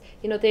 insurance,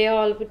 they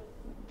all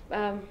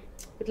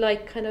would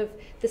like kind of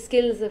the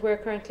skills that we're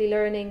currently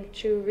learning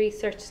through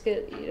research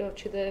skill,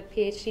 through the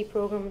PhD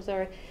programs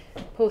or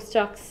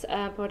postdocs,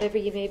 whatever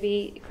you may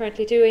be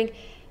currently doing.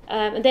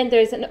 And then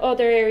there's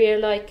another area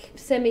like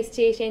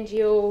semi-state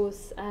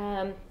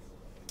NGOs,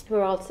 who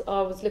are also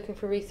always looking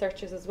for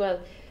researchers as well.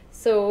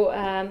 So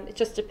it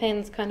just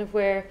depends kind of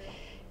where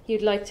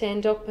you'd like to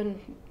end up, and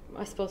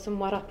I suppose some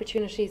what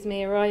opportunities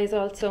may arise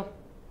also.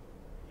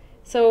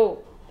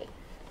 So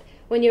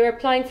when you're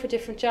applying for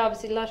different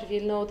jobs, a lot of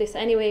you know this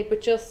anyway,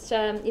 but just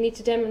you need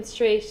to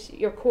demonstrate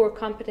your core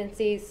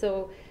competencies,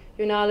 so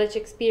your knowledge,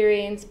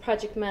 experience,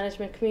 project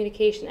management,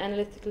 communication,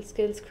 analytical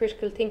skills,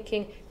 critical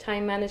thinking,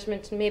 time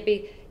management, and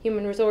maybe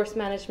human resource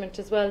management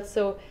as well.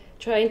 So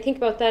try and think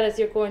about that as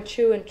you're going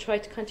through, and try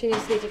to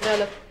continuously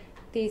develop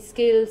these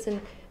skills.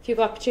 And if you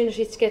have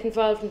opportunities to get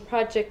involved in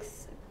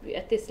projects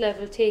at this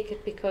level, take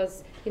it,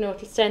 because it'll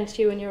stand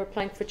to you when you're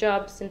applying for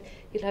jobs, and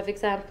you'll have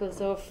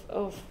examples of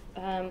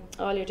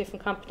all your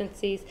different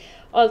competencies.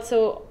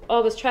 Also,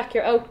 always track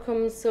your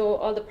outcomes, so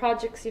all the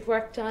projects you've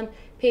worked on,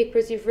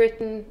 papers you've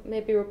written,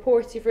 maybe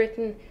reports you've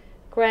written,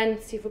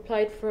 grants you've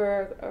applied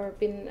for or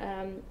been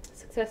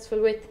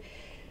successful with,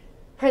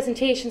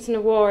 presentations and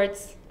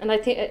awards. And I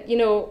think,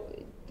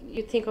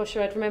 you'd think, oh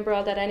sure, I'd remember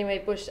all that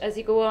anyway, but as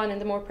you go on, and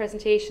the more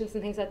presentations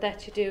and things like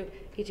that you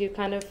do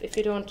kind of, if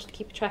you don't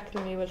keep track of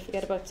them, you will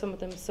forget about some of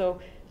them. So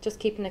just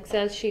keep an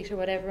Excel sheet or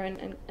whatever,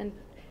 and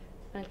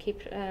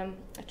keep a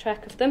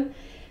track of them.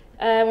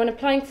 When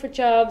applying for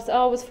jobs,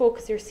 always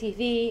focus your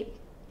CV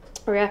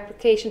or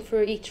application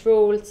for each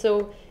role.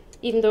 So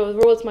even though the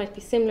roles might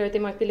be similar, they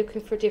might be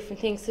looking for different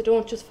things. So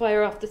don't just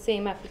fire off the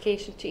same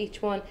application to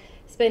each one.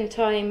 Spend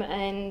time,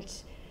 and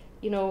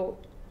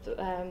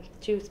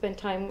do spend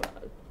time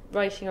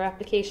writing your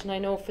application. I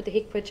know for the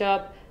HIQA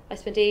job, I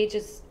spent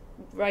ages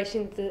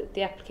writing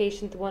the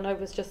application, the one I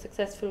was just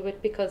successful with,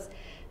 because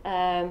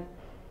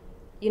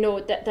you know,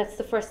 that's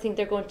the first thing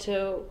they're going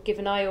to give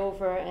an eye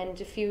over,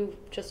 and if you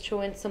just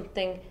throw in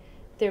something,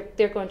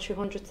 they're going through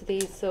hundreds of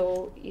these,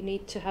 so you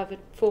need to have it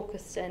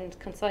focused and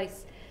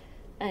concise,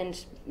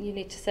 and you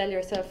need to sell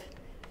yourself.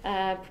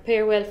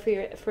 Prepare well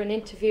for an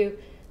interview.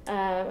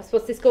 I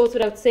suppose this goes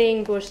without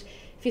saying, but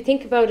if you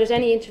think about it,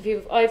 any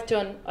interview I've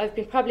done, I've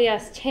been probably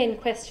asked 10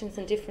 questions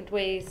in different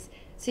ways,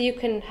 so you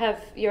can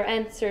have your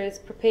answers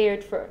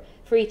prepared for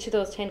each of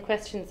those 10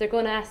 questions. They're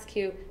going to ask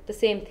you the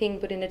same thing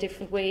but in a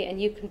different way, and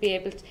you can be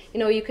able to, you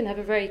know, you can have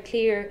a very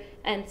clear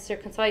answer,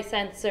 concise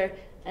answer,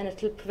 and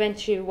it'll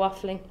prevent you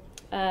waffling.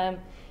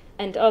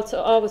 And also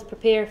always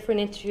prepare for an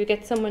interview.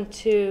 Get someone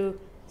to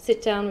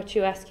sit down with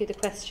you, ask you the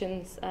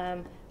questions.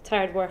 It's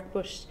hard work,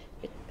 but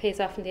it pays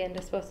off in the end,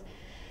 I suppose.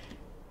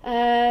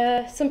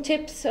 Some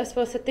tips, I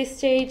suppose, at this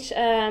stage.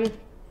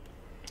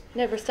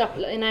 Never stop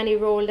in any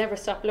role, never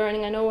stop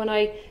learning. I know when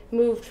I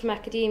moved from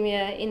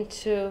academia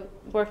into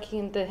working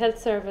in the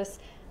health service,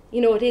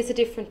 you know, it is a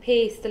different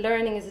pace. The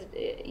learning is,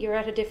 you're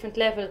at a different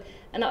level.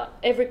 And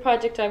every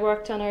project I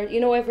worked on, or, you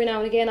know, every now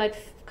and again I'd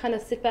kind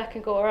of sit back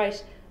and go, all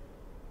right,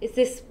 is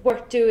this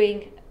worth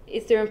doing?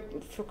 Is there,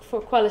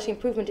 for quality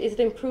improvement, is it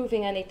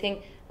improving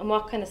anything? And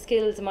what kind of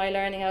skills am I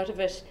learning out of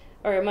it?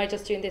 Or am I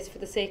just doing this for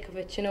the sake of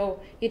it? You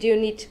know, you do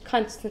need to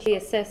constantly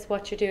assess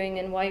what you're doing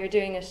and why you're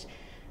doing it.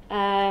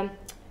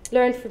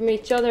 Learn from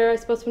each other. I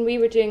suppose when we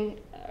were doing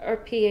our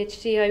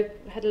PhD,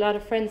 I had a lot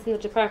of friends in the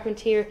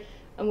department here,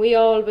 and we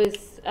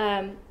always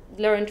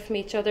learned from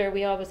each other.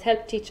 We always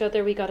helped each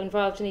other. We got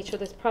involved in each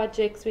other's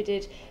projects. We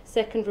did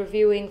second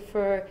reviewing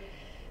for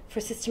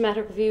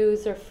systematic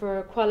reviews or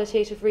for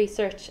qualitative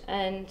research,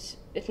 and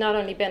it not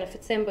only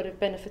benefits them, but it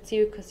benefits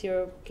you because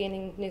you're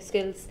gaining new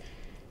skills.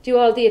 Do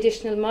all the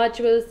additional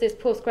modules. There's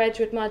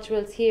postgraduate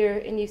modules here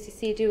in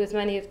UCC. Do as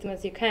many of them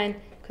as you can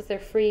because they're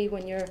free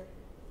when you're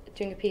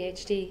doing a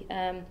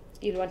PhD.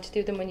 You'll want to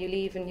do them when you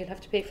leave, and you'll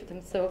have to pay for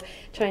them. So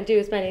try and do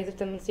as many of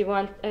them as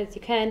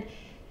you can.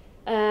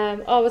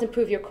 Always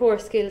improve your core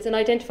skills and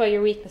identify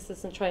your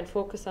weaknesses and try and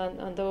focus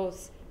on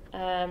those.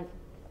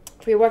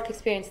 For your work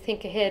experience,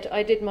 think ahead.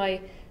 I did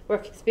my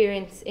work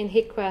experience in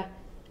HIQA.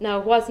 Now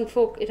it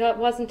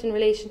wasn't in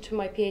relation to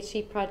my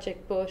PhD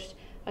project, but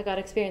I got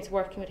experience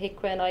working with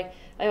HIQA, and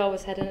I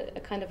always had a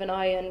kind of an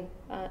eye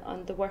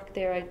on the work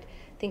there. I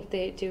think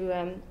they do.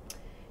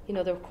 You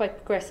know, they're quite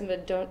progressive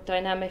and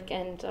dynamic,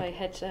 and I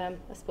had,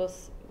 I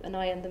suppose, an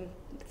eye on them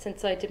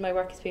since I did my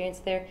work experience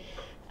there.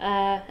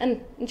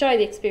 And enjoy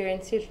the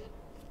experience.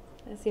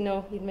 As you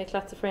know, you'll make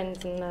lots of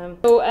friends. And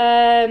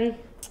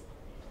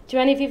do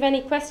any of you have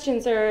any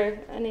questions or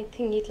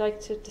anything you'd like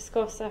to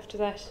discuss after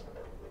that?